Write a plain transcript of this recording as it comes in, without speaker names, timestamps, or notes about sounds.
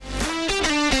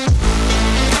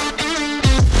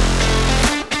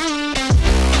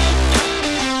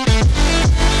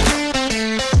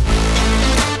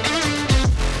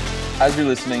As you're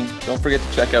listening, don't forget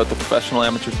to check out the Professional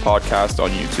Amateurs podcast on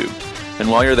YouTube.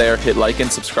 And while you're there, hit like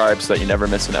and subscribe so that you never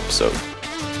miss an episode.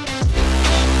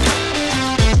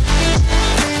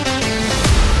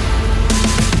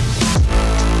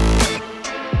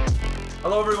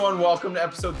 Hello everyone, welcome to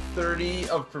episode 30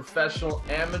 of Professional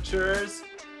Amateurs.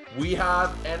 We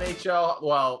have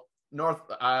NHL,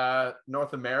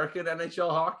 North American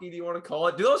NHL hockey, do you want to call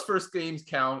it? Do those first games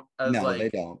count as No, they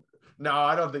don't. No,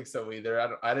 I don't think so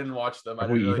either. I didn't watch them.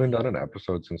 Have we even done an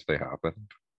episode since they happened?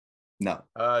 No.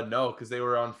 No, because they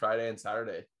were on Friday and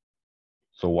Saturday.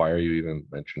 So why are you even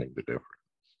mentioning the difference?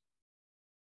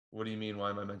 What do you mean?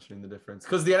 Why am I mentioning the difference?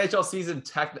 Because the NHL season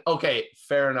okay,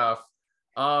 fair enough.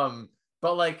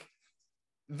 But like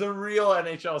the real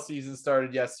NHL season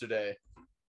started yesterday.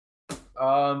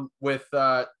 With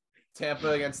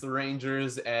Tampa against the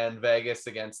Rangers and Vegas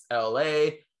against LA.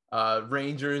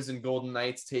 Rangers and Golden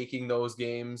Knights taking those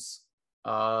games.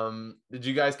 Did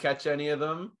you guys catch any of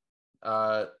them?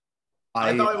 I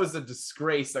thought it was a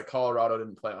disgrace that Colorado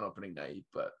didn't play on opening night,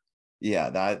 but yeah,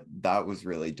 that was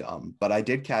really dumb. But I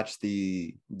did catch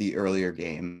the earlier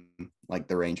game, like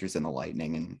the Rangers and the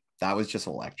Lightning, and that was just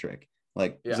electric.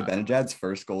 Like Zibanejad's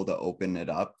first goal to open it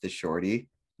up, the shorty,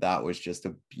 that was just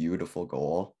a beautiful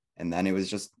goal. And then it was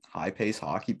just high-paced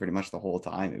hockey pretty much the whole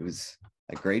time. It was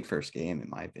a great first game, in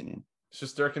my opinion.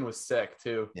 Shesterkin was sick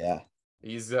too. Yeah,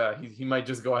 he's he might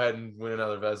just go ahead and win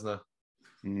another Vezina.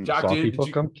 Jack, saw people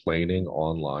complaining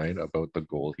online about the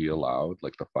goal he allowed,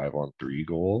 like the 5-on-3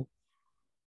 goal.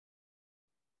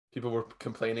 People were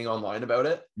complaining online about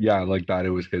it. Yeah, like that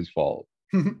it was his fault.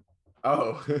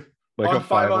 Oh, like on a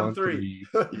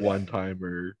 5-on-3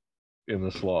 one-timer in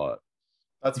the slot.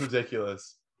 That's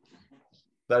ridiculous.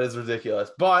 That is ridiculous,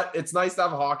 but it's nice to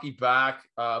have hockey back.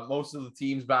 Most of the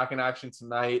teams back in action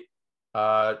tonight.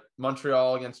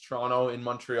 Montreal against Toronto in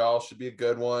Montreal should be a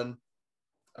good one.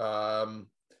 A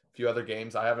few other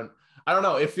games. I don't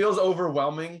know. It feels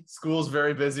overwhelming. School's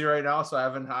very busy right now, so I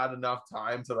haven't had enough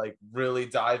time to like really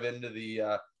dive into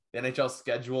the NHL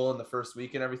schedule in the first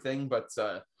week and everything. But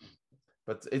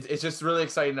it's just really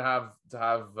exciting to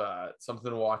have something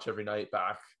to watch every night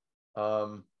back.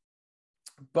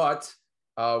 But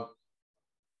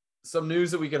some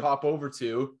news that we could hop over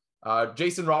to.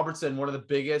 Jason Robertson, one of the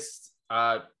biggest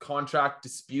contract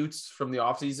disputes from the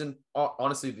offseason.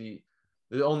 Honestly,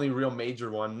 the only real major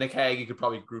one. Nick Hague you could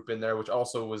probably group in there, which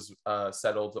also was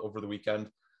settled over the weekend.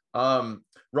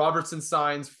 Robertson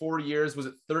signs 4 years. Was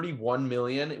it $31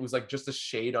 million? It was like just a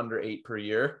shade under 8 per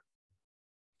year.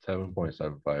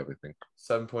 7.75, I think.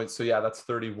 7 points. So yeah, that's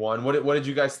 31. What did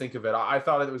you guys think of it? I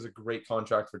thought it was a great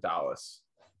contract for Dallas.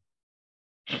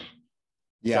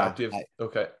 Yeah. Jack,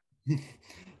 okay.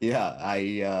 Yeah,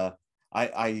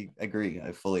 I agree.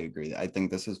 I fully agree. I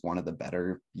think this is one of the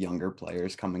better younger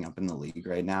players coming up in the league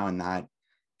right now. And that,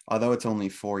 although it's only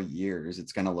 4 years,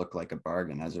 it's going to look like a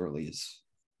bargain as early as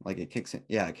like it kicks in.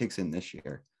 Yeah, it kicks in this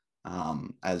year,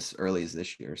 as early as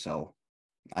this year. So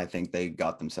I think they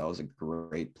got themselves a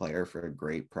great player for a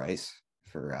great price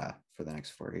for the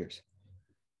nenext 4 years.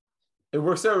 It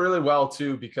works out really well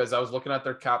too, because I was looking at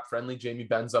their cap friendly. Jamie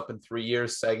Benn's up in 3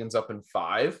 years. Sagan's up in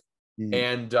 5.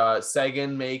 And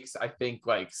Sagan makes, I think,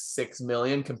 like $6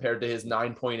 million compared to his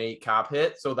 9.8 cap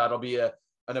hit. So that'll be an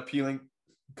appealing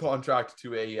contract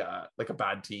to a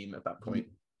bad team at that point.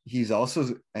 He's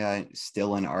also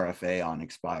still an RFA on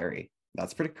expiry.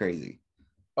 That's pretty crazy.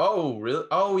 Oh, really?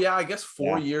 Oh, yeah. I guess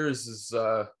 4 years is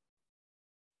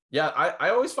I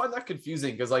always find that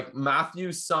confusing because like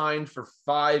Matthews signed for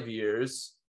 5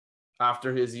 years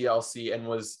after his ELC and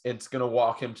it's going to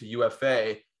walk him to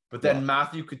UFA. But then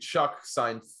Matthew Tkachuk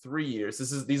signed 3 years.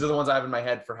 These are the ones I have in my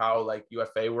head for how like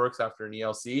UFA works after an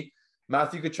ELC.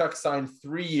 Matthew Tkachuk signed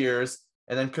 3 years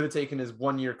and then could have taken his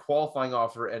 1 year qualifying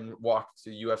offer and walked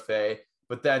to UFA.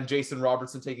 But then Jason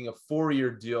Robertson taking a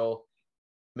 4-year deal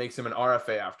makes him an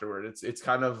RFA afterward. It's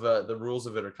kind of the rules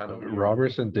of it are kind of weird.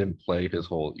 Robertson didn't play his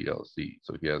whole ELC,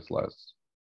 so he has less.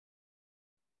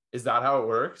 Is that how it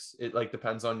works? It like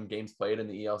depends on games played in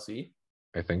the ELC.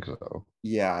 I think so.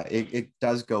 Yeah, it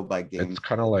does go by game. It's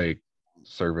kind of like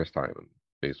service time in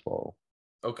baseball.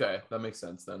 Okay, that makes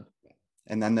sense then.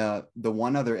 And then the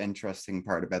one other interesting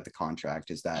part about the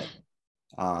contract is that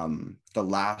the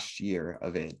last year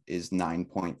of it is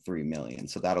 9.3 million.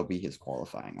 So that'll be his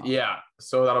qualifying offer. Yeah.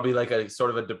 So that'll be like a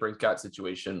sort of a DeBrincat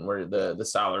situation where the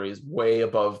salary is way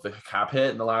above the cap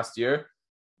hit in the last year.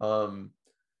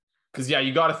 Because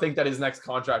you got to think that his next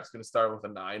contract is going to start with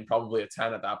a 9, probably a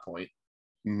 10 at that point.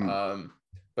 Mm-hmm.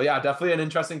 But yeah, definitely an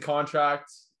interesting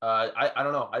contract. I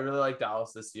don't know. I really like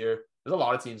Dallas this year. There's a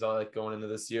lot of teams I like going into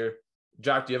this year.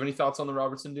 Jack, do you have any thoughts on the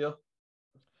Robertson deal?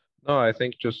 No, I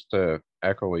think just to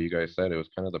echo what you guys said, it was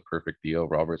kind of the perfect deal.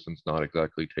 Robertson's not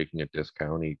exactly taking a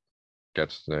discount. He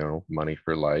gets, money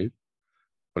for life,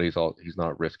 but he's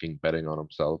not risking betting on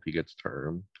himself. He gets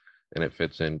term, and it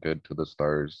fits in good to the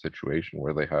Stars situation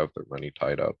where they have their money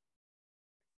tied up.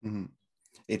 Mhm.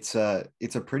 It's a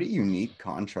pretty unique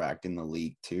contract in the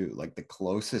league too. Like the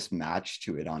closest match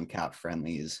to it on Cap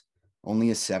Friendly is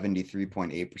only a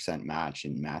 73.8% match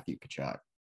in Matthew Tkachuk.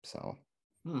 So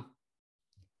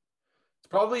It's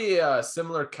probably a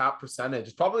similar cap percentage.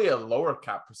 It's probably a lower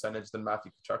cap percentage than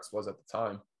Matthew Tkachuk's was at the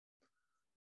time.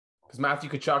 Because Matthew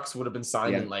Tkachuk's would have been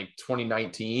signed in like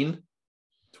 2019,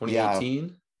 2018. Yeah.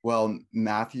 Well,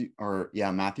 Matthew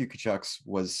Tkachuk's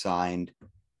was signed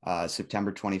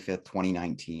September 25th,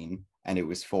 2019, and it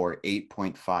was for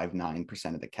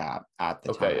 8.59% of the cap at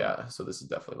the time. Okay, yeah. So this is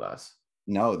definitely less.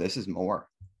 No, this is more.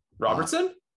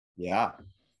 Robertson? Yeah.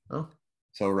 Oh.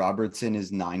 So Robertson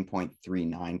is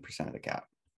 9.39% of the cap.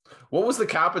 What was the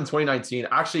cap in 2019?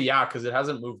 Actually, yeah, because it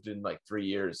hasn't moved in like 3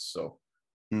 years. So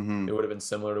it would have been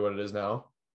similar to what it is now.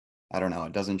 I don't know.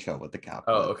 It doesn't show what the cap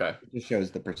was. Oh, okay. It just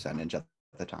shows the percentage at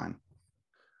the time.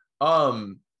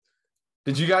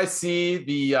 Did you guys see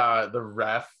the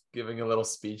ref giving a little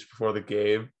speech before the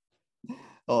game?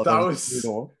 Oh, that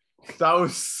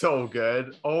was so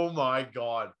good. Oh my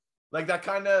God. Like that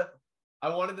kind of,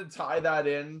 I wanted to tie that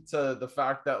in to the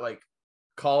fact that like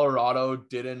Colorado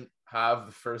didn't have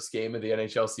the first game of the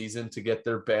NHL season to get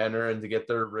their banner and to get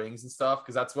their rings and stuff.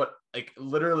 Cause that's what like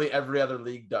literally every other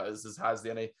league does, is has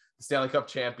the Stanley Cup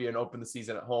champion open the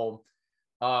season at home.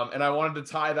 And I wanted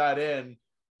to tie that in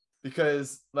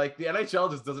because like the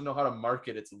NHL just doesn't know how to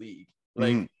market its league.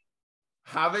 Like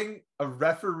having a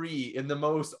referee in the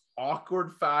most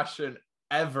awkward fashion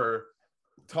ever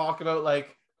talk about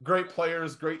like great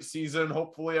players, great season.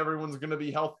 Hopefully everyone's going to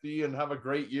be healthy and have a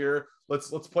great year.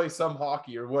 Let's play some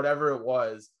hockey or whatever it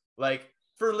was. Like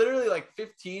for literally like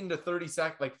 15 to 30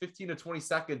 seconds, like 15 to 20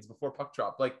 seconds before puck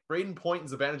drop, like Braden Point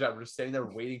and Zibanejad were just standing there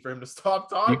waiting for him to stop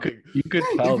talking. You could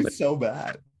tell it was so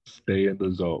bad. Stay in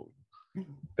the zone.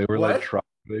 They were like trying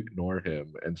to ignore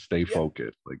him and stay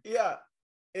focused. Like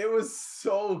it was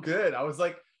so good. I was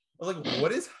like,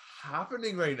 what is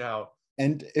happening right now?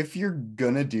 And if you're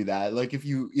gonna do that, like if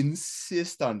you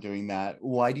insist on doing that,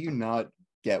 why do you not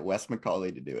get Wes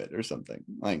McCauley to do it or something?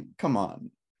 Like, come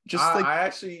on. I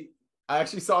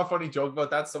actually saw a funny joke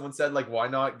about that. Someone said like, why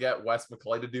not get Wes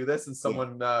McCauley to do this? And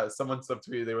someone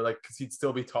subtweeted, they were like, because he'd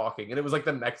still be talking. And it was like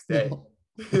the next day.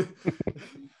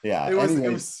 Yeah.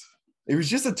 It was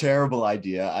just a terrible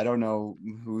idea. I don't know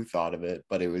who thought of it,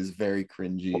 but it was very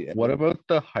cringy. What about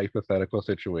the hypothetical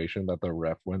situation that the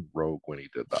ref went rogue when he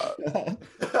did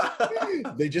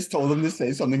that? They just told him to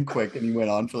say something quick and he went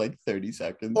on for like 30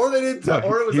 seconds. Or they didn't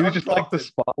or it was he was just like, the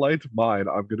spotlight's mine.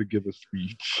 I'm gonna give a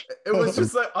speech. It was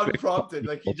just like unprompted.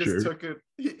 Like he just took it.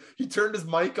 He turned his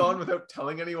mic on without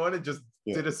telling anyone and just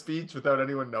did a speech without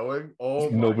anyone knowing. Oh,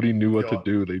 nobody knew what to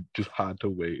do. They just had to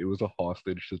wait. It was a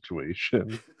hostage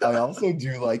situation. I also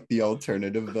do like the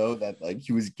alternative though, that like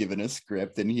he was given a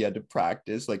script and he had to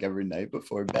practice like every night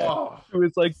before bed. It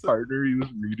was like partner, he was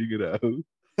reading it out.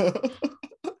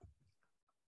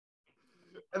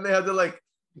 And they had to like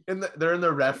they're in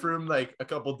the ref room like a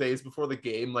couple days before the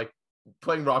game, like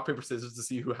playing rock paper scissors to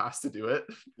see who has to do it.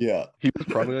 Yeah, he was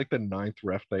probably like the 9th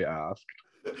ref they asked.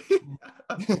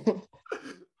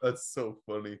 That's so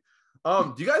funny.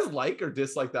 Do you guys like or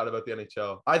dislike that about the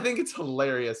NHL? I think it's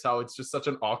hilarious how it's just such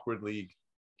an awkward league.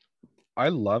 I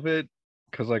love it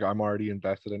because like I'm already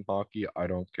invested in hockey. I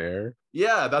don't care.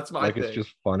 Yeah, that's my thing. It's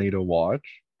just funny to watch.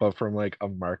 But from like a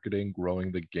marketing,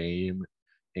 growing the game,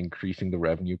 increasing the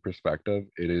revenue perspective,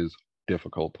 it is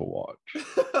difficult to watch.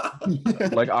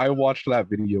 Like I watched that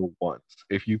video once.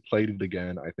 If you played it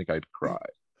again, I think I'd cry.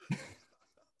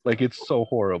 Like it's so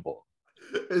horrible.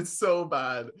 It's so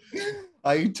bad.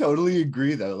 I totally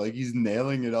agree though. Like he's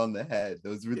nailing it on the head.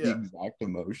 Those were the exact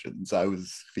emotions I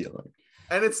was feeling.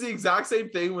 And it's the exact same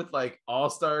thing with like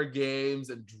all-star games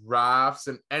and drafts.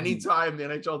 And anytime the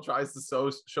NHL tries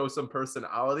to show some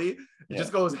personality, it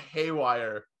just goes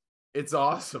haywire. It's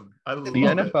awesome. I love it. The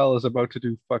NFL is about to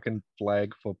do fucking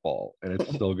flag football and it's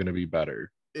still going to be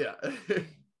better. Yeah.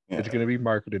 It's going to be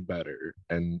marketed better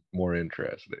and more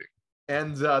interesting.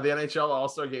 And the NHL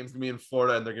All-Star game's gonna be in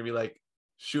Florida, and they're gonna be like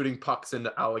shooting pucks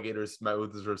into alligators'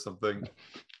 mouths or something.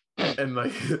 And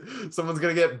like someone's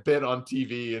gonna get bit on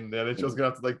TV, and the NHL's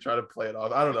gonna have to like try to play it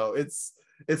off. I don't know. It's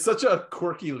such a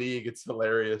quirky league. It's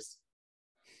hilarious.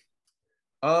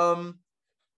 And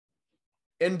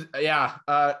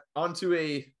onto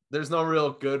a there's no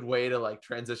real good way to like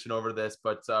transition over this,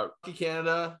 but Hockey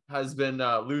Canada has been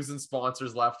losing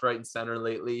sponsors left, right, and center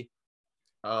lately.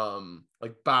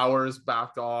 Like Bowers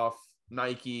backed off,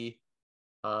 Nike,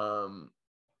 Tim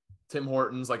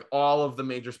Hortons, like all of the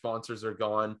major sponsors are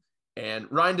gone. And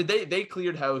Ryan, did they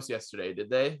cleared house yesterday? Did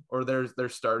they, or they're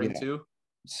starting to?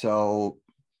 So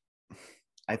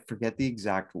I forget the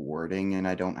exact wording, and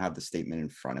I don't have the statement in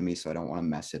front of me, so I don't want to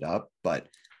mess it up. But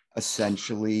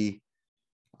essentially,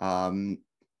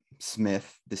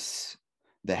 Smith,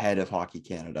 the head of Hockey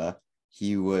Canada,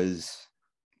 he was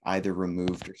either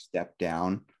removed or stepped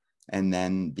down, and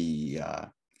then the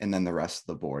rest of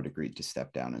the board agreed to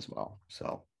step down as well.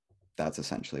 So that's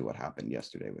essentially what happened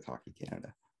yesterday with Hockey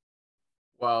Canada.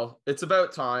 Well, it's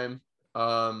about time.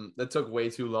 That took way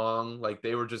too long. Like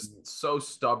they were just so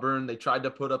stubborn. They tried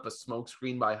to put up a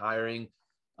smokescreen by hiring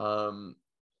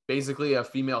basically a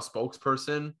female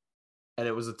spokesperson, and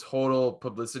it was a total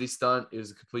publicity stunt. It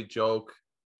was a complete joke.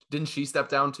 Didn't she step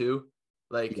down too?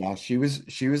 Like yeah, she was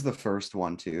the first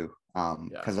one too.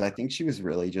 Because I think she was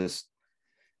really just,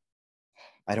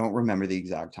 I don't remember the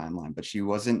exact timeline, but she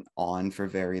wasn't on for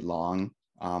very long.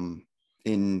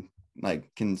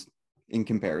 In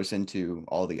comparison to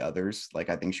all the others, like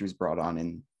I think she was brought on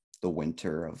in the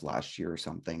winter of last year or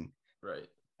something. Right.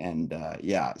 And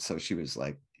so she was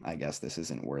like, I guess this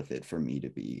isn't worth it for me to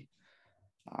be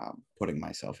putting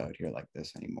myself out here like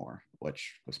this anymore,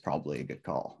 which was probably a good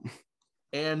call.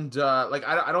 And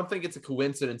I don't think it's a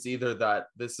coincidence either that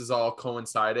this is all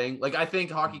coinciding. Like I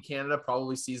think Hockey Canada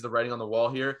probably sees the writing on the wall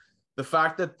here. The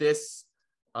fact that this,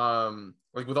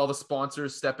 like with all the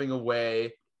sponsors stepping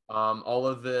away, all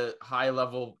of the high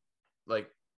level, like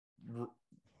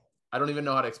I don't even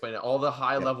know how to explain it. All the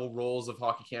high level roles of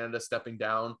Hockey Canada stepping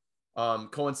down,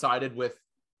 coincided with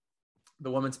the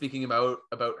woman speaking about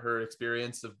her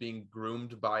experience of being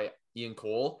groomed by Ian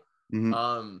Cole.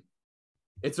 Mm-hmm.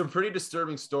 It's a pretty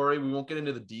disturbing story. We won't get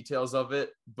into the details of it,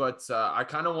 but I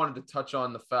kind of wanted to touch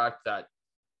on the fact that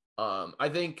I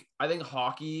think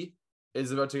hockey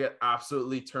is about to get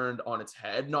absolutely turned on its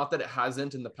head. Not that it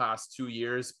hasn't in the past 2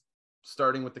 years,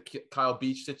 starting with the Kyle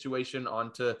Beach situation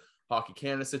onto Hockey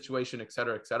Canada situation, et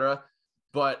cetera.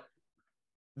 But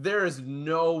there is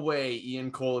no way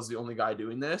Ian Cole is the only guy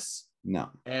doing this. No.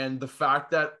 And the fact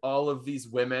that all of these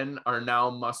women are now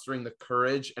mustering the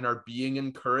courage and are being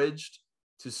encouraged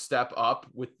to step up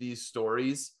with these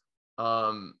stories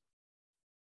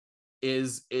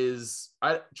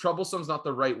troublesome's not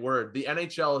the right word. The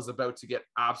NHL is about to get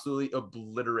absolutely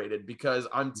obliterated because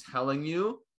I'm telling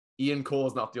you, Ian Cole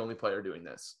is not the only player doing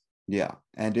this. Yeah.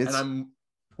 And I'm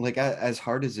like, as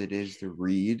hard as it is to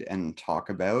read and talk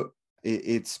about,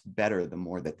 it's better the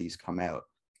more that these come out,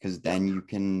 because then you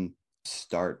can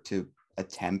start to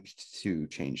attempt to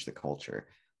change the culture.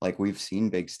 Like we've seen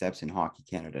big steps in Hockey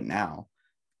Canada now,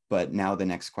 but now the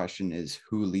next question is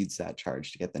who leads that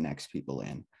charge to get the next people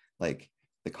in? Like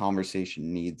the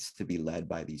conversation needs to be led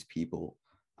by these people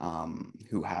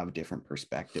who have different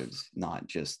perspectives, not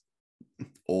just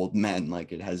old men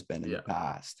like it has been in the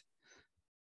past.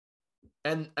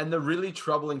 And the really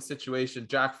troubling situation,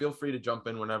 Jack, feel free to jump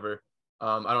in whenever.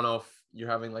 I don't know if you're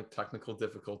having like technical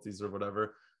difficulties or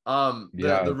whatever.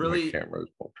 The really my cameras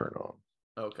won't turn on.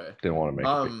 Okay. Didn't want to make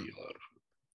a big deal out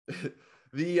of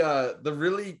it. The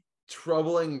really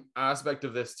troubling aspect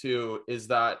of this too is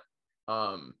that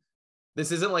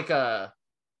this isn't like an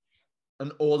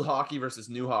old hockey versus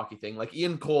new hockey thing. Like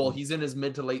Ian Cole, he's in his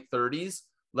mid to late 30s.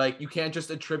 Like you can't just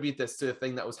attribute this to a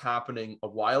thing that was happening a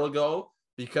while ago,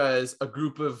 because a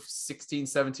group of 16,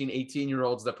 17,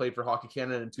 18-year-olds that played for Hockey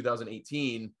Canada in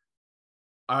 2018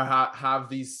 have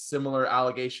these similar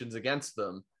allegations against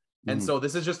them. And so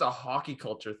this is just a hockey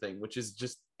culture thing, which is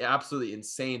just absolutely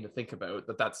insane to think about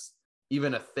that's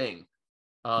even a thing.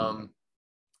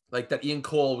 Like that Ian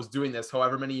Cole was doing this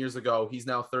however many years ago. He's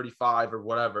now 35 or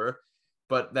whatever.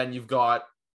 But then you've got,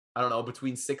 I don't know,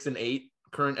 between 6 and 8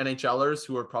 current NHLers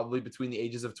who are probably between the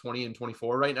ages of 20 and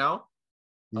 24 right now,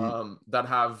 that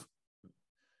have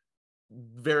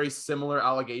very similar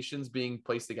allegations being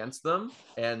placed against them.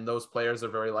 And those players are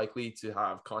very likely to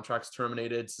have contracts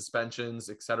terminated, suspensions,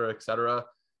 et cetera.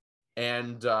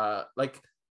 And like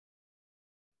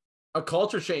a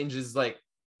culture change is like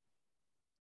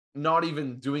not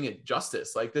even doing it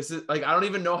justice. Like this is like, I don't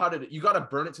even know how to, you got to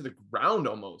burn it to the ground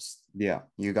almost. Yeah.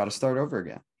 You got to start over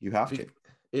again. You have to.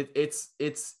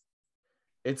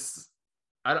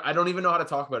 I don't even know how to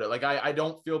talk about it. Like I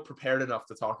don't feel prepared enough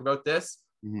to talk about this,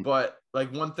 but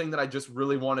like one thing that I just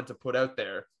really wanted to put out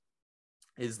there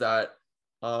is that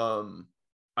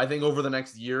I think over the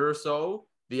next year or so,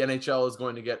 the NHL is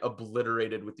going to get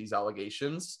obliterated with these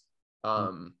allegations.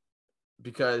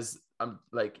 because I'm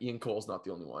like, Ian Cole's not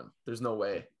the only one. There's no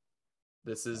way.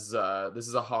 This is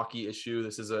a hockey issue.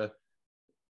 This is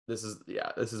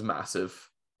massive,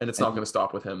 and it's not going to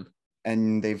stop with him.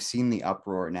 And they've seen the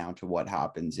uproar now to what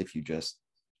happens if you just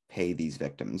pay these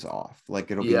victims off. Like,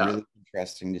 it'll be really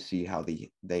interesting to see how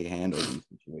they handle these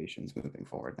situations moving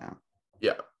forward now.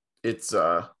 Yeah, it's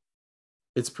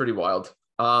pretty wild.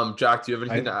 Jack, do you have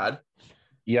anything to add?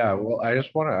 Yeah, well, I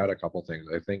just want to add a couple things.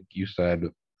 I think you said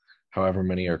however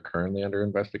many are currently under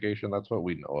investigation. That's what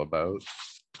we know about.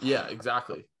 Yeah,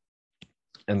 exactly.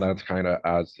 And that's kind of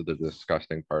adds to the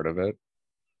disgusting part of it.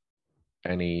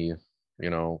 Any,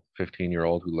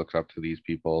 15-year-old who looks up to these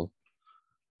people,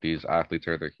 these athletes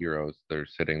are their heroes. They're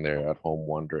sitting there at home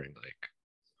wondering, like,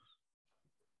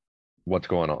 what's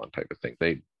going on type of thing.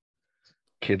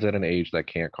 Kids at an age that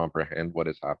can't comprehend what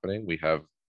is happening, we have,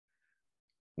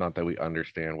 not that we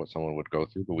understand what someone would go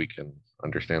through, but we can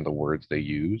understand the words they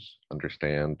use,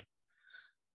 understand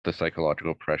the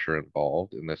psychological pressure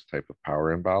involved in this type of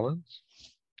power imbalance,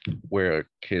 where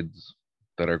kids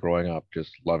that are growing up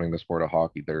just loving the sport of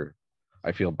hockey,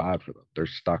 I feel bad for them. They're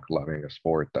stuck loving a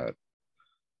sport that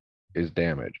is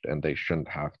damaged, and they shouldn't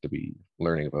have to be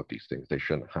learning about these things. They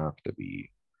shouldn't have to be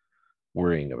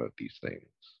worrying about these things.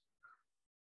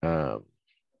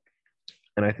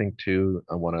 And I think too,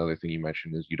 one other thing you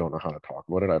mentioned is you don't know how to talk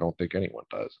about it. I don't think anyone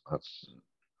does.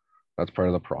 That's part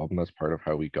of the problem. That's part of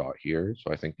how we got here.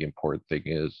 So I think the important thing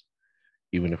is,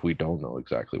 even if we don't know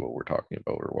exactly what we're talking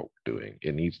about or what we're doing,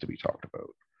 it needs to be talked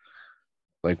about.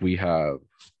 Like, we have,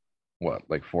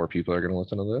 like 4 people are going to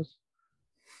listen to this?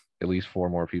 At least 4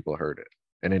 more people heard it.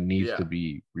 And it needs to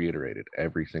be reiterated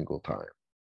every single time.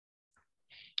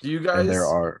 Do you guys...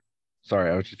 And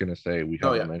sorry, I was just going to say, we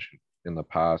haven't mentioned in the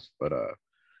past, but a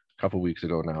couple weeks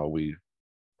ago now,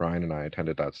 Ryan and I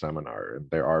attended that seminar, and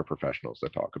there are professionals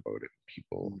that talk about it.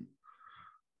 People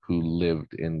who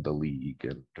lived in the league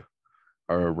and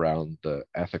are around the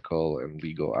ethical and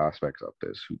legal aspects of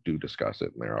this who do discuss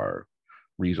it, and there are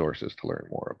resources to learn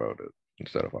more about it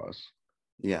instead of us.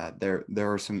 Yeah, there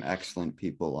are some excellent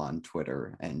people on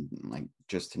Twitter, and like,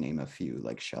 just to name a few,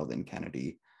 like Sheldon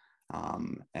Kennedy,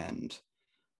 and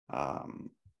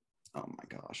oh my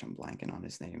gosh, I'm blanking on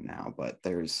his name now, but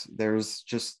there's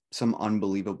just some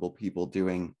unbelievable people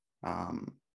doing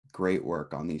great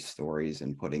work on these stories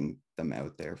and putting them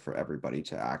out there for everybody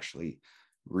to actually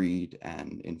read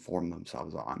and inform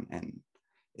themselves on. And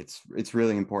it's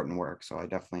really important work. So I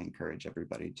definitely encourage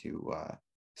everybody to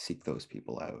seek those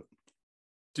people out.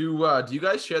 Do you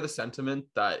guys share the sentiment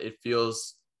that it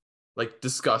feels like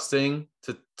disgusting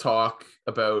to talk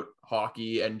about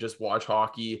hockey and just watch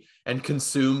hockey and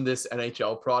consume this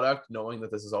NHL product, knowing that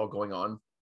this is all going on?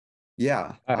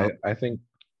 Yeah, I think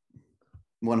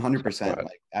 100%.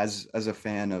 Like, as a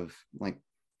fan of, like,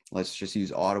 let's just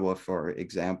use Ottawa for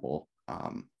example.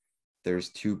 There's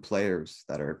 2 players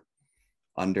that are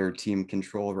under team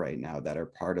control right now that are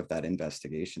part of that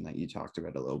investigation that you talked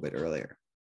about a little bit earlier.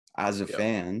 As a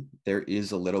fan, there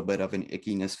is a little bit of an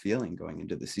ickiness feeling going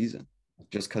into the season,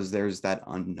 just because there's that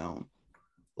unknown.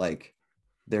 Like,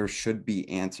 there should be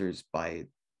answers by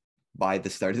the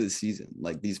start of the season.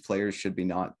 Like, these players should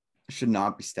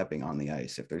not be stepping on the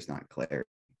ice if there's not clarity,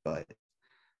 but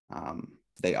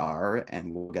they are,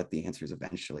 and we'll get the answers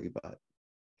eventually. But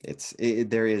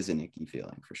there is an icky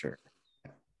feeling for sure.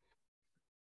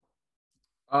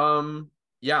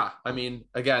 Yeah, I mean,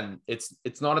 again,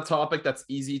 it's not a topic that's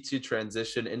easy to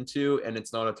transition into, and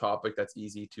it's not a topic that's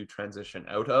easy to transition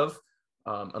out of.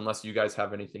 Unless you guys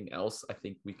have anything else, I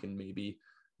think we can maybe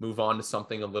move on to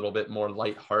something a little bit more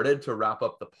lighthearted to wrap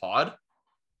up the pod.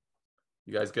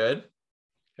 You guys good?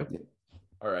 Yep.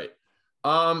 All right.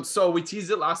 So we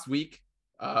teased it last week.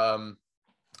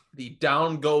 The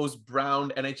Down Goes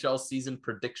Brown NHL season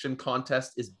prediction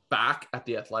contest is back at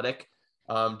The Athletic.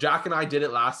 Jack and I did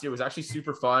it last year. It was actually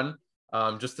super fun,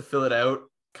 just to fill it out,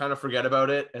 kind of forget about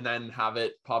it, and then have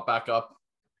it pop back up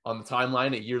on the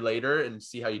timeline a year later and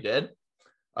see how you did.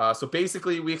 So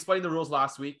basically, we explained the rules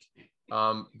last week.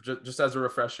 Just as a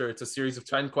refresher, it's a series of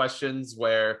 10 questions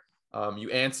where you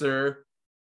answer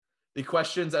the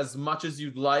questions as much as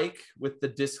you'd like, with the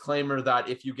disclaimer that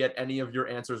if you get any of your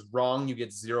answers wrong, you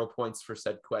get 0 points for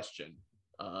said question.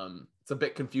 It's a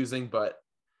bit confusing, but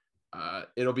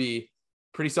it'll be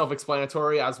pretty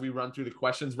self-explanatory as we run through the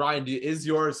questions. Ryan, is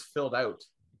yours filled out?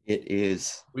 It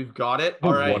is. We've got it.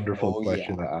 All right. Wonderful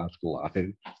question to ask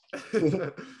live.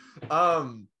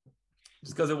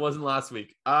 Just because it wasn't last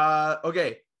week.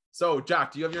 Okay. So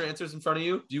Jack, do you have your answers in front of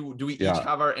you? Do we each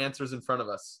have our answers in front of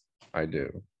us? I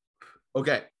do.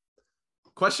 Okay.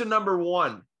 Question number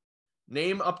 1.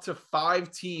 Name up to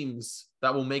 5 teams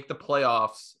that will make the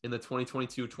playoffs in the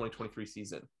 2022-2023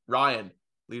 season. Ryan,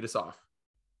 lead us off.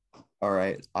 All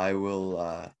right.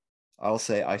 I'll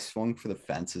say I swung for the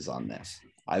fences on this.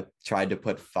 I tried to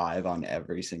put 5 on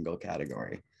every single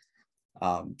category.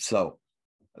 So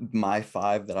my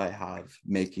 5 that I have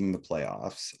making the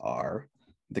playoffs are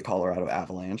the Colorado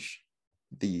Avalanche,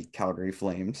 the Calgary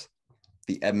Flames,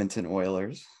 the Edmonton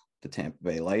Oilers, the Tampa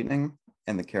Bay Lightning,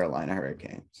 and the Carolina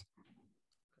Hurricanes.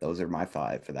 Those are my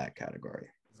 5 for that category.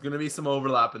 There's going to be some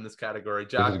overlap in this category.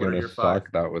 This Jack, is what are gonna your 5?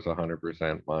 suck. That was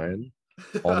 100% mine.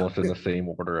 Almost in the same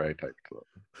order I typed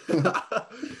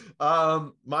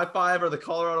them. My 5 are the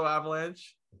Colorado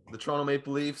Avalanche, the Toronto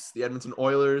Maple Leafs, the Edmonton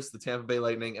Oilers, the Tampa Bay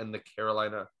Lightning, and the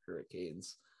Carolina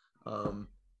Hurricanes.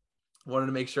 Wanted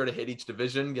to make sure to hit each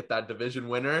division, get that division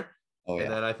winner. Oh, yeah.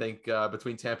 And then I think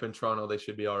between Tampa and Toronto, they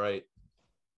should be all right.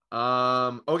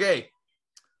 Okay.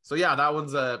 So yeah, that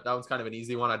one's kind of an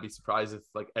easy one. I'd be surprised if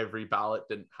like every ballot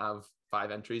didn't have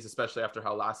 5 entries, especially after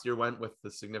how last year went with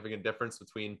the significant difference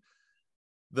between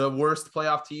the worst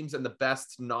playoff teams and the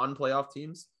best non-playoff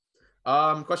teams.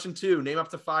 Question 2, name up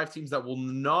to 5 teams that will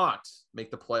not make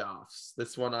the playoffs.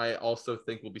 This one I also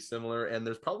think will be similar, and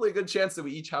there's probably a good chance that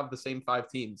we each have the same 5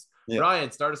 teams. Yeah. Ryan,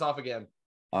 start us off again.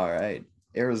 All right.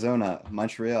 Arizona,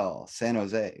 Montreal, San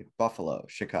Jose, Buffalo,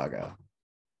 Chicago.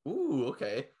 Ooh,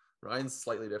 okay. Ryan's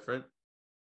slightly different.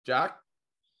 Jack?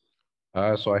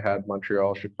 So I had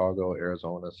Montreal, Chicago,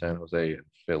 Arizona, San Jose, and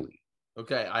Philly.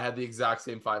 Okay, I had the exact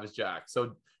same 5 as Jack.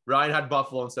 So Ryan had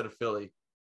Buffalo instead of Philly.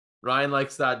 Ryan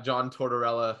likes that John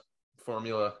Tortorella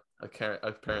formula,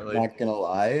 apparently. Not gonna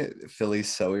lie, Philly's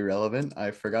so irrelevant. I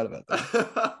forgot about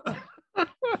that.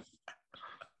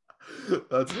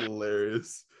 That's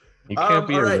hilarious. You can't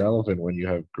be irrelevant when you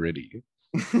have Gritty.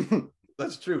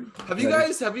 That's true. Have you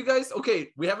guys?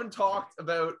 Okay, we haven't talked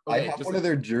about. Okay, I have one of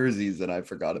their jerseys and I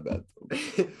forgot about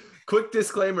them. Quick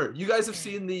disclaimer: you guys have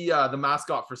seen the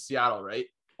mascot for Seattle, right?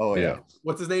 Oh yeah.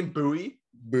 What's his name? Bowie.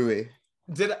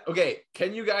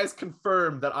 Can you guys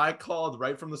confirm that I called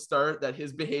right from the start that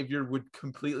his behavior would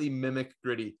completely mimic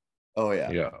Gritty? Oh yeah.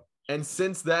 Yeah. And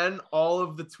since then, all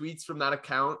of the tweets from that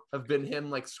account have been him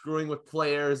like screwing with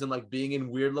players and like being in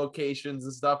weird locations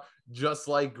and stuff, just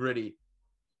like Gritty.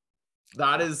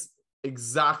 That is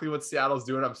exactly what Seattle's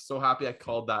doing. I'm so happy I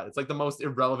called that. It's like the most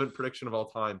irrelevant prediction of all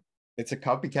time. It's a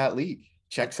copycat league.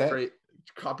 Checks out. Great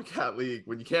copycat league.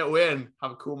 When you can't win,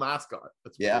 have a cool mascot.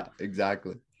 That's weird.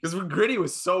 Exactly. Because Gritty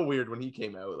was so weird when he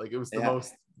came out. Like it was the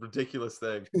most ridiculous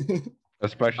thing.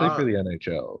 Especially for the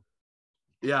NHL.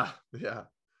 Yeah.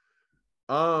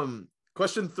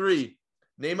 Question 3.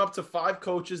 Name up to 5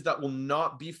 coaches that will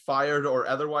not be fired or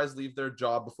otherwise leave their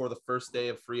job before the first day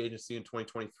of free agency in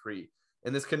 2023.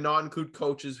 And this cannot include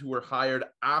coaches who were hired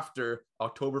after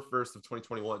October 1st of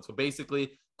 2021. So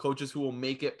basically, coaches who will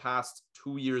make it past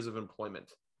 2 years of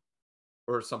employment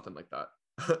or something like that.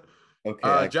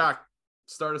 Okay. Jack,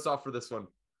 start us off for this one.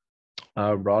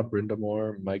 Rod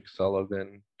Brindamore, Mike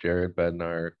Sullivan, Jared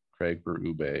Bednar, Craig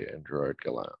Berube, and Gerard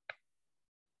Gallant.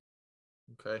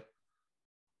 Okay.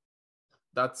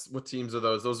 That's what teams are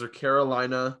those? Those are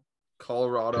Carolina,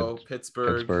 Colorado,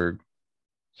 Pittsburgh,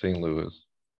 St. Louis,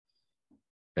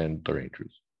 and the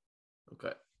Rangers.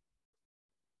 Okay.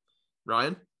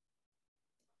 Ryan?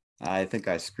 I think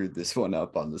I screwed this one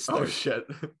up on the start. Oh, shit.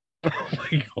 Oh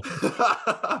my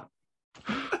God.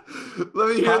 Let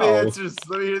me hear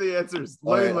the answers.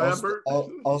 Right,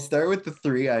 I'll start with the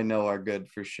 3 I know are good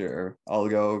for sure. I'll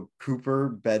go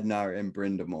Cooper, Bednar, and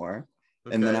Brindamore.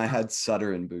 Okay. And then I had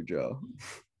Sutter and Boudreau.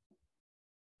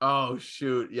 Oh,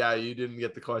 shoot. Yeah, you didn't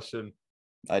get the question.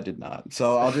 I did not.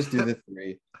 So I'll just do the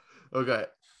 3. Okay.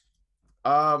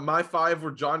 My 5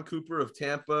 were John Cooper of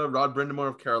Tampa, Rod Brindamore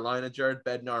of Carolina, Jared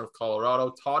Bednar of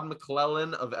Colorado, Todd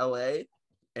McClellan of LA,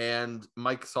 and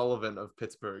Mike Sullivan of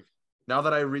Pittsburgh. Now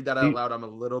that I read that out loud, I'm a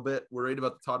little bit worried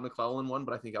about the Todd McClellan one,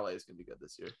 but I think LA is going to be good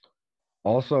this year.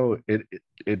 Also,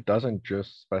 it doesn't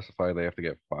just specify they have to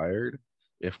get fired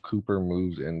if Cooper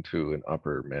moves into an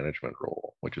upper management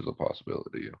role, which is a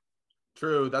possibility.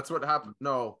 True. That's what happened.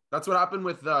 No, that's what happened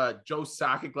with Joe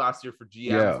Sakic last year for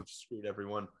GMs, which screwed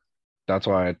everyone. That's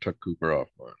why I took Cooper off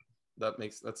mine.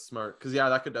 That's smart. Because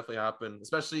that could definitely happen,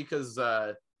 especially because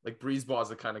like Breezeball is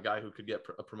the kind of guy who could get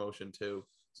a promotion too.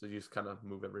 So you just kind of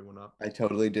move everyone up. I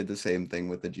totally did the same thing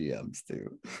with the GMs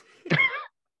too.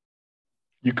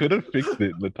 You could have fixed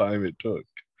it in the time it took.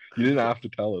 You didn't have to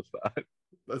tell us that.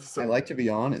 I like to be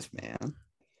honest, man.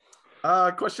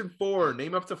 Question 4.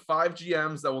 Name up to 5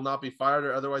 GMs that will not be fired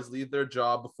or otherwise leave their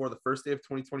job before the first day of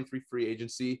 2023 free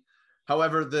agency.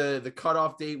 However, the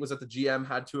cutoff date was that the GM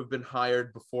had to have been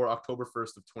hired before October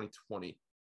 1st of 2020.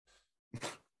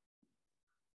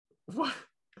 What?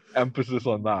 Emphasis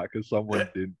on that because someone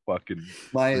didn't fucking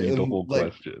My read the whole like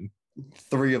question.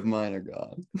 3 of mine are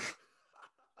gone.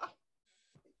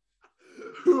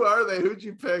 Who are they? Who'd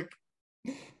you pick?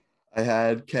 I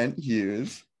had Kent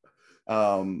Hughes.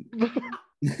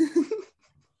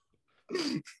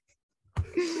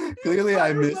 Clearly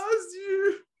I missed last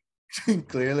year.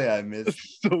 clearly I missed.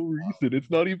 It's so recent. It's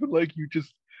not even like you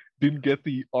just didn't get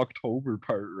the October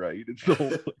part right. It's the whole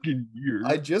fucking year.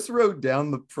 I just wrote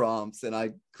down the prompts and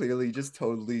I clearly just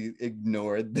totally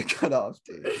ignored the cutoff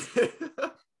dates.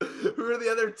 Who are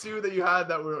the other two that you had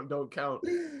that don't count?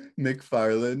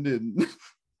 McFarland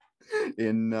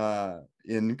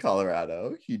in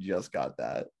Colorado. He just got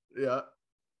that. Yeah.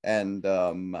 And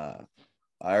I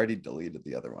already deleted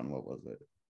the other one. What was it?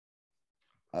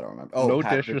 I don't remember. Oh, no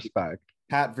Pat disrespect.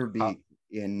 Pat Verbeek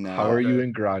in How are you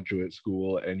in graduate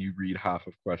school and you read half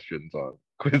of questions on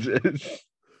quizzes?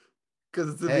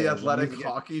 Because it's in Hey, the as long as athletic you get-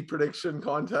 hockey prediction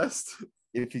contest.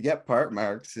 if you get part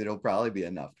marks, it'll probably be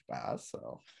enough to pass.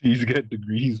 So These get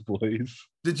degrees, boys.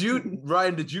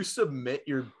 Ryan, did you submit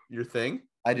your thing?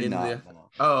 I did in not. the- No.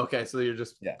 Oh, okay. So you're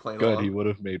just Yeah. playing Good, along. he would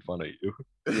have made fun of you.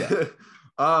 Yeah.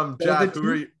 Jack, the who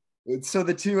are you? So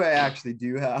the 2 I actually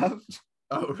do have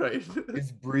Oh, right.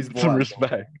 is Brisebois. Some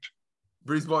respect.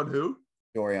 Brisbane who?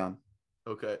 Dorian.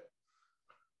 Okay.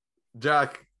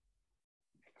 Jack,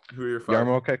 who are your 5?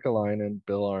 Jarmo Kekalainen,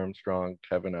 Bill Armstrong,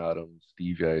 Kevin Adams,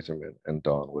 Steve Yzerman, and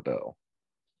Don Waddell.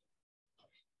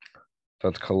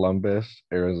 That's Columbus,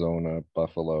 Arizona,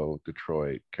 Buffalo,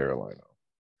 Detroit, Carolina.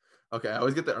 Okay, I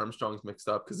always get the Armstrongs mixed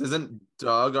up because isn't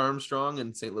Doug Armstrong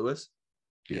in St. Louis?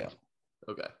 Yeah.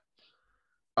 Okay.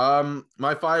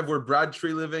 My 5 were Brad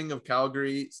Treliving of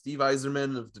Calgary, Steve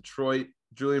Yzerman of Detroit,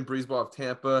 Julian Brisebois of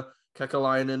Tampa,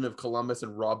 Kekalainen of Columbus,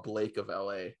 and Rob Blake of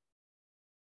LA.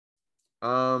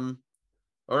 All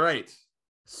right.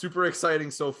 Super exciting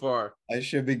so far. I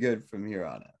should be good from here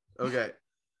on out. Okay.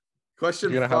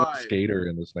 Question You're gonna have a 5. skater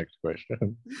in this next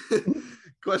question.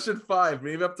 Question 5.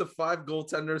 Name up to 5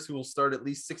 goaltenders who will start at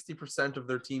least 60% of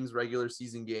their team's regular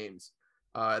season games.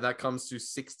 That comes to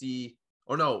 60.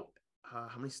 Or no.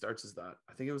 How many starts is that?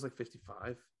 I think it was like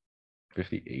 55.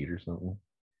 58 or something.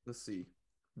 Let's see.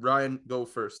 Ryan, go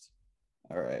first.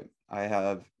 All right. I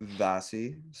have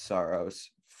Vasi, Saros,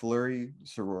 Fleury,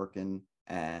 Sorokin,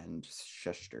 and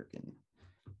Shesterkin.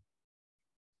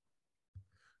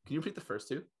 Can you repeat the first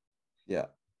 2? Yeah.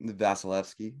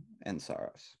 Vasilevsky and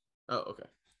Saros. Oh, okay.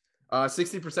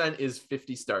 60% is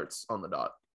 50 starts on the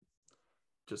dot.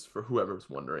 Just for whoever's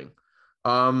wondering.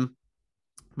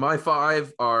 My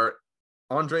 5 are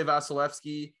Andrei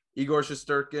Vasilevsky, Igor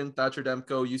Shesterkin, Thatcher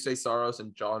Demko, Yusei Saros,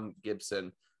 and John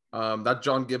Gibson. That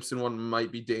John Gibson one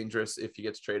might be dangerous if he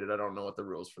gets traded. I don't know what the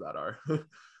rules for that are.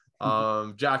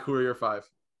 Jack, who are your 5?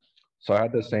 So I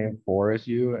had the same 4 as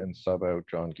you and sub out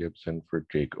John Gibson for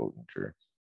Jake Oettinger.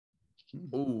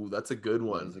 Oh, that's a good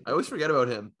one. That is a good I always one. forget about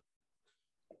him.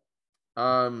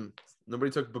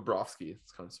 Nobody took Bobrovsky.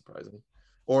 It's kind of surprising.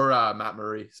 Or Matt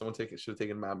Murray. Someone should have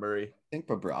taken Matt Murray. I think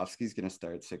Bobrovsky's going to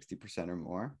start 60% or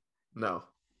more. No.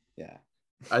 Yeah.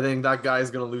 I think that guy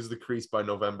is going to lose the crease by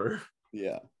November.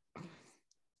 Yeah.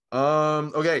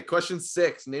 Okay, question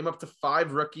 6. Name up to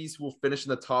 5 rookies who will finish in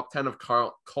the top 10 of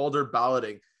Calder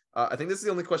balloting. I think this is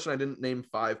the only question I didn't name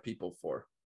 5 people for.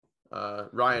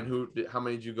 Ryan, how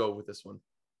many did you go with this one?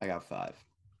 I got 5.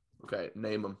 Okay,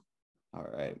 name them. All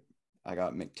right. I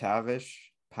got McTavish,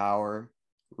 Power,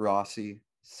 Rossi,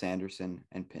 Sanderson,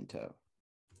 and Pinto.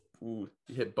 Ooh,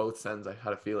 you hit both sends. I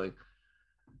had a feeling.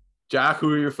 Jack,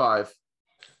 who are your 5?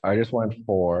 I just went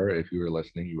 4. If you were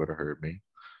listening, you would have heard me.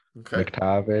 Okay.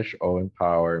 McTavish, Owen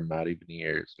Power, Matty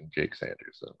Beniers, and Jake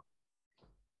Sanderson.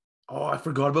 Oh, I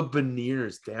forgot about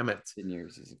Beniers. Damn it.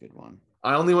 Beniers is a good one.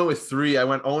 I only went with 3. I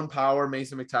went Owen Power,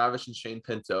 Mason McTavish, and Shane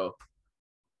Pinto.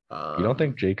 You don't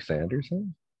think Jake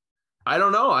Sanderson? I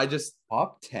don't know. I just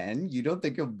Top 10? You don't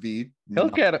think he'll be? He'll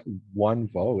get 1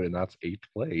 vote, and that's 8th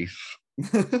place.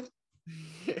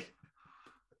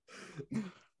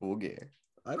 Okay.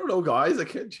 I don't know, guys. I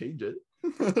can't change it.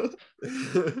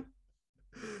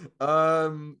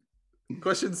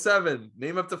 Question 7.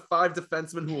 Name up to 5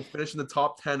 defensemen who will finish in the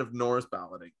top 10 of Norris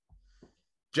balloting.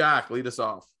 Jack, lead us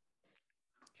off.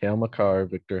 Cale Makar,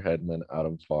 Victor Hedman,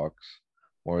 Adam Fox,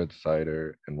 Moritz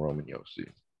Seider, and Roman Yossi.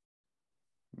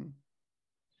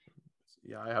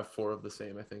 Yeah, I have 4 of the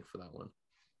same, I think, for that one.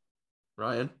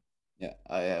 Ryan? Yeah,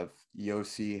 I have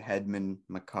Yossi, Hedman,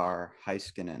 Makar,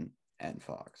 Heiskanen, and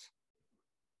Fox.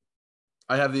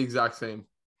 I have the exact same.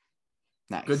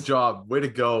 Nice. Good job. Way to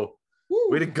go. Woo.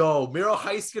 Way to go. Miro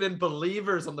Heiskanen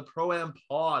believers on the Pro-Am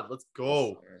pod. Let's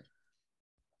go.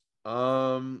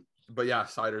 But yeah,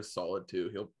 Sider's solid too.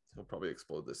 He'll probably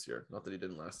explode this year. Not that he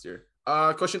didn't last year.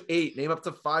 Question 8. Name up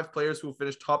to 5 players who will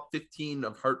finish top 15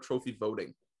 of Hart Trophy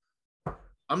voting.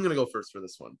 I'm gonna go first for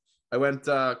this one. I went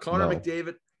Connor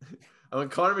McDavid. I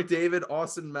went Connor McDavid,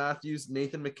 Austin Matthews,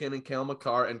 Nathan McKinnon, Kale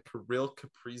McCarr, and Kirill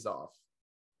Kaprizov.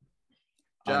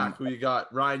 Jack, who you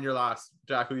got? Ryan, you're last.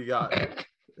 Jack, who you got?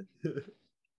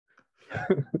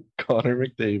 Connor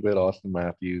McDavid, Austin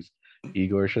Matthews,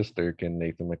 Igor Shesterkin,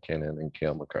 Nathan McKinnon, and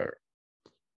Kale McCarr.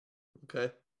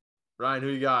 Okay. Ryan, who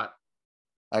you got?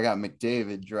 I got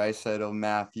McDavid, Draisaitl,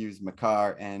 Matthews,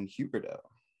 McCarr, and Huberdeau.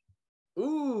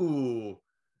 Ooh,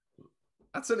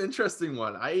 that's an interesting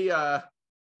one.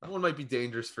 That one might be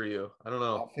dangerous for you. I don't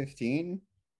know. Top 15?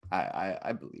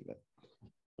 I believe it.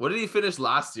 What did he finish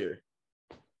last year?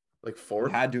 Like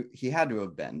 4th? He had to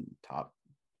have been top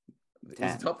 10.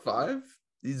 Was he top 5?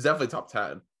 He's definitely top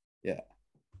 10. Yeah.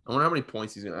 I wonder how many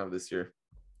points he's gonna have this year.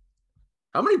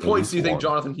 How many points do you think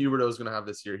Jonathan Huberdeau is gonna have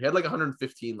this year? He had like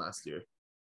 115 last year.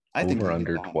 I think over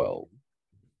under 12.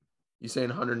 You saying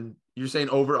 100? You're saying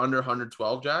over under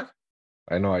 112, Jack?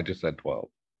 I know. I just said 12.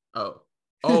 Oh,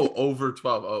 over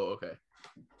 12. Oh, okay.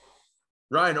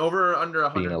 Ryan, over or under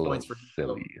 100 points for Huberdeau?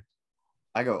 Silly.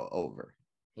 I go over.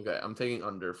 Okay, I'm taking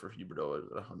under for Huberdeau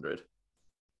at 100.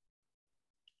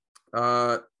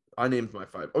 I named my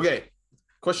 5. Okay,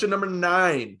 question number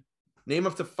 9. Name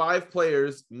up to 5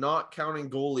 players, not counting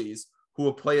goalies, who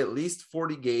will play at least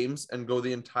 40 games and go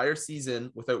the entire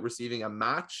season without receiving a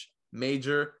match,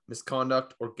 major,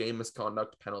 misconduct, or game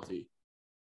misconduct penalty.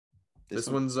 This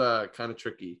one's kind of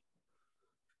tricky.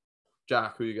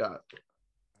 Jack, who you got?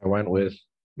 I went with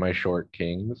my short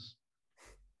kings: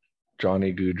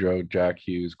 Johnny Gaudreau, Jack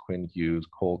Hughes, Quinn Hughes,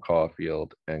 Cole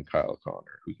Caulfield, and Kyle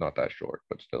Connor, who's not that short,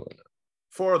 but still in it.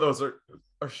 4 of those are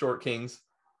short kings.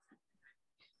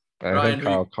 I Ryan, think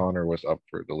Kyle Connor was up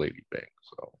for the Lady Bang,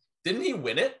 so didn't he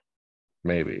win it?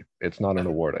 maybe. It's not an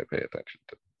award I pay attention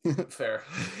to. Fair.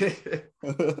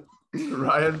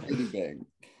 Ryan. Lady Bang.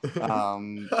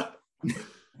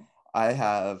 I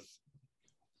have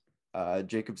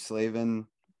Jacob Slavin,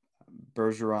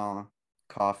 Bergeron,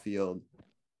 Caulfield,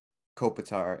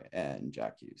 Kopitar, and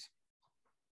Jack Hughes.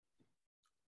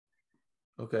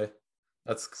 Okay.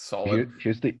 That's solid.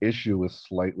 Here's the issue with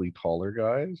slightly taller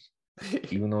guys.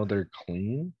 Even though they're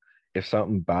clean, if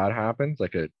something bad happens,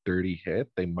 like a dirty hit,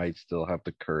 they might still have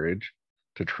the courage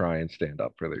to try and stand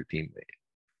up for their teammate.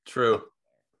 True.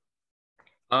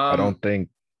 I don't think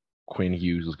Quinn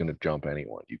Hughes is going to jump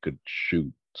anyone. You could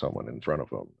shoot someone in front of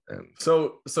him. And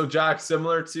so Jack,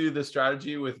 similar to the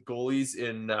strategy with goalies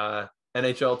in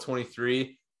NHL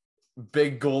 23,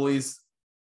 big goalies,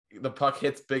 the puck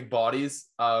hits big bodies.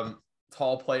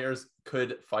 Tall players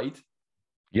could fight.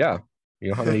 Yeah. You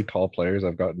know how many tall players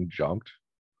I've gotten jumped?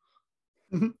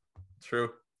 True.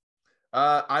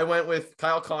 I went with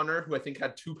Kyle Connor, who I think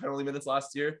had 2 penalty minutes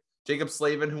last year. Jacob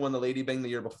Slavin, who won the Lady Bang the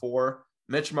year before.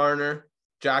 Mitch Marner,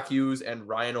 Jack Hughes, and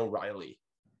Ryan O'Reilly.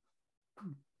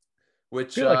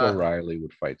 Which I feel like O'Reilly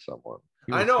would fight someone.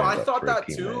 I know. I thought that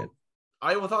too.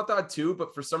 I thought that too,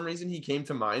 but for some reason he came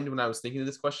to mind when I was thinking of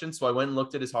this question. So I went and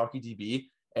looked at his hockey DB,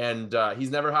 and he's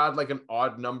never had like an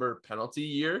odd number penalty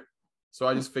year. So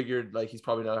I just figured like he's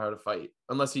probably not how to fight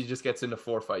unless he just gets into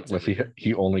 4 fights. Unless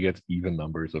he only gets even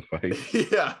numbers of fights.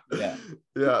 yeah.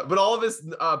 But all of his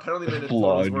penalty minute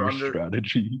totals were under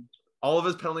strategy. All of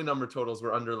his penalty number totals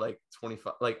were under like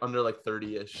 25, like under like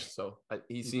 30-ish. So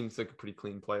he seems like a pretty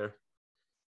clean player.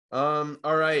 All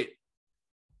right.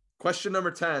 Question number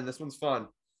 10. This one's fun.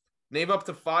 Name up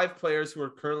to 5 players who are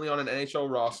currently on an NHL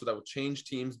roster that will change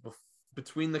teams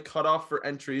between the cutoff for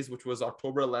entries, which was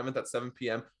October 11th at 7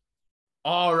 p.m.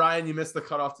 Oh, Ryan, you missed the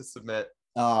cutoff to submit.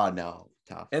 Oh, no.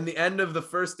 Tough. And the end of the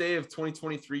first day of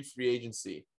 2023 free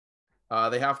agency.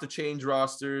 They have to change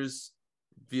rosters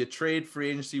via trade, free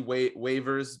agency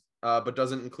waivers, but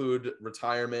doesn't include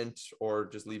retirement or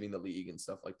just leaving the league and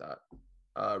stuff like that.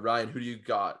 Ryan, who do you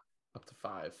got up to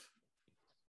 5?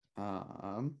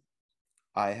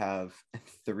 I have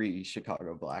 3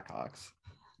 Chicago Blackhawks.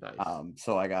 Nice.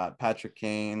 So I got Patrick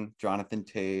Kane, Jonathan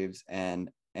Taves, and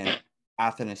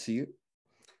Athanasiou.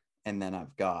 And then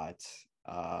I've got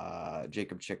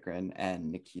Jacob Chikrin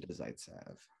and Nikita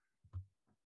Zaitsev.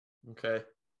 Okay.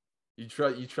 You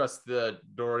trust the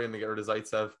Dorian to get rid of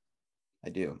Zaitsev? I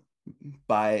do.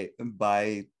 By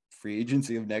free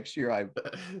agency of next year, I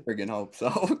friggin' hope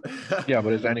so. Yeah,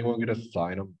 but is anyone going to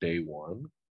sign him day one?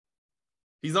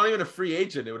 He's not even a free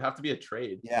agent. It would have to be a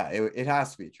trade. Yeah, it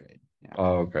has to be a trade. Yeah.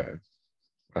 Oh, okay.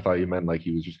 I thought you meant like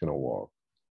he was just going to walk.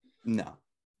 No.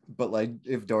 But like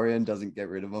if Dorian doesn't get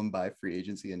rid of him by free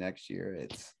agency of next year,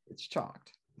 it's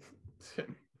chalked.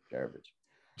 Garbage.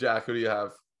 Jack, who do you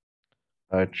have?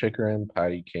 Chikrin,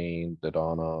 Patty Kane,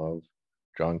 Dodonov,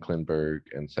 John Klingberg,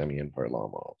 and Semyon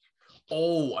Varlamov.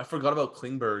 Oh, I forgot about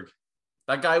Klingberg.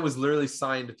 That guy was literally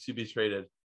signed to be traded.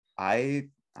 I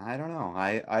don't know.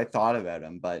 I thought about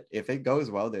him, but if it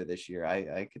goes well there this year,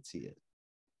 I could see it.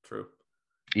 True.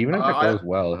 Even if it goes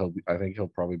well, I think he'll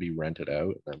probably be rented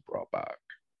out and then brought back.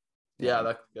 Yeah,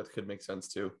 that could make sense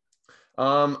too.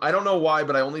 I don't know why,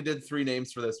 but I only did 3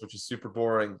 names for this, which is super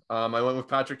boring. I went with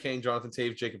Patrick Kane, Jonathan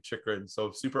Toews, Jacob Chikrin.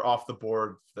 So super off the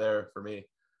board there for me.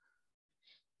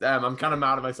 Damn, I'm kind of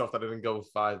mad at myself that I didn't go with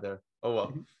 5 there. Oh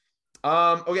well.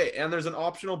 Okay, and there's an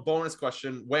optional bonus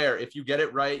question where if you get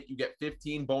it right, you get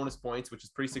 15 bonus points, which is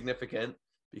pretty significant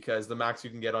because the max you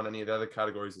can get on any of the other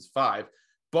categories is 5.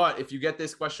 But if you get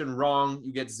this question wrong,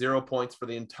 you get 0 points for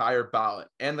the entire ballot.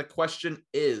 And the question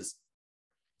is,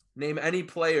 name any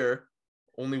player,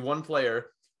 only one player,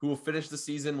 who will finish the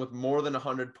season with more than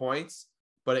 100 points,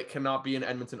 but it cannot be an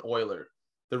Edmonton Oiler.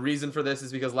 The reason for this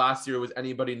is because last year it was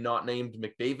anybody not named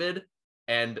McDavid,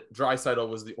 and Draisaitl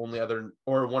was the only other,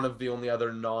 or one of the only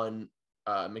other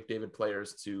non-McDavid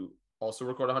players to also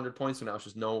record 100 points. So now it's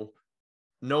just no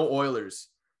Oilers.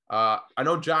 I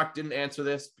know Jack didn't answer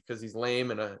this because he's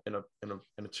lame and a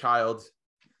child.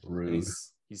 Rude. And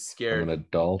he's scared. I'm an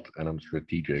adult and I'm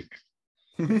strategic.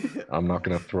 I'm not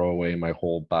gonna throw away my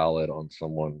whole ballot on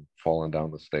someone falling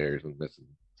down the stairs and missing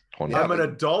 20. I'm an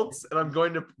adult and I'm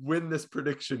going to win this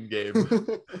prediction game.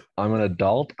 I'm an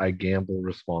adult. I gamble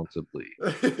responsibly.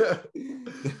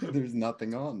 There's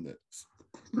nothing on this.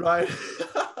 Right.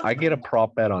 I get a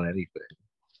prop bet on anything.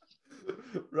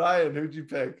 Ryan, who'd you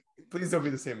pick? Please don't be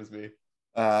the same as me.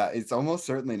 It's almost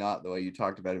certainly not the way you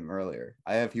talked about him earlier.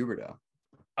 I have Huberdeau.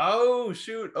 Oh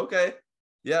shoot. Okay.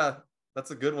 Yeah,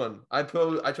 that's a good one. I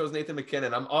chose Nathan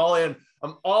McKinnon. I'm all in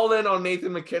on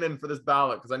Nathan McKinnon for this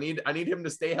ballot because I need him to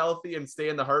stay healthy and stay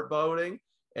in the Hart voting,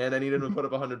 and I need him to put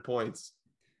up 100 points.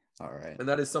 All right. And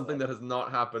that is something that has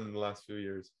not happened in the last few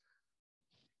years.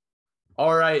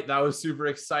 All right, that was super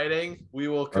exciting. We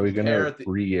will compare. Are we gonna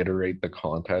reiterate the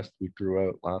contest we threw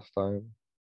out last time?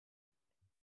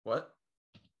 What?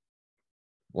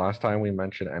 Last time we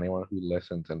mentioned anyone who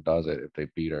listens and does it if they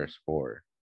beat our score.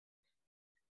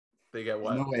 They get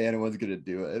what? There's no way anyone's gonna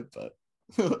do it, but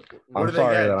I'm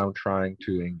sorry that I'm trying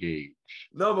to engage.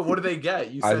 No, but what do they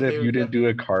get? You said as if you didn't do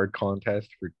a card contest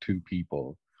for 2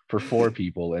 people, for 4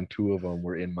 people, and 2 of them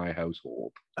were in my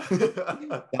household.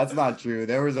 That's not true.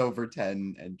 There was over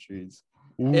 10 entries.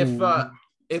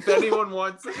 If anyone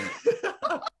wants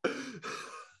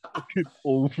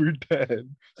over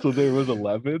 10, so there was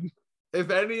 11. If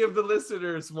any of the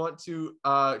listeners want to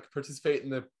participate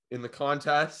in the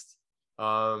contest,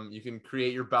 you can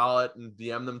create your ballot and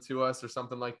DM them to us or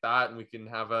something like that, and we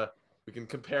can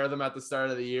compare them at the start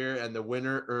of the year, and the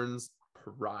winner earns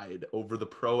pride over the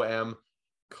Pro-Am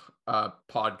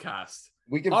podcast.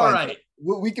 We can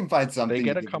find something. They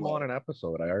get to come on an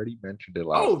episode. I already mentioned it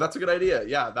last. Oh, that's a good idea.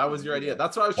 Yeah, that was your idea.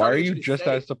 That's what I was trying to Why are you just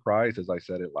as surprised as I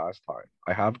said it last time?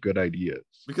 I have good ideas.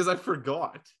 Because I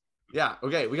forgot. Yeah,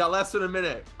 okay, we got less than a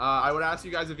minute. I would ask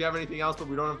you guys if you have anything else, but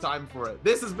we don't have time for it.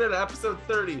 This has been episode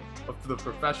 30 of the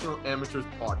Professional Amateurs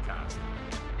Podcast.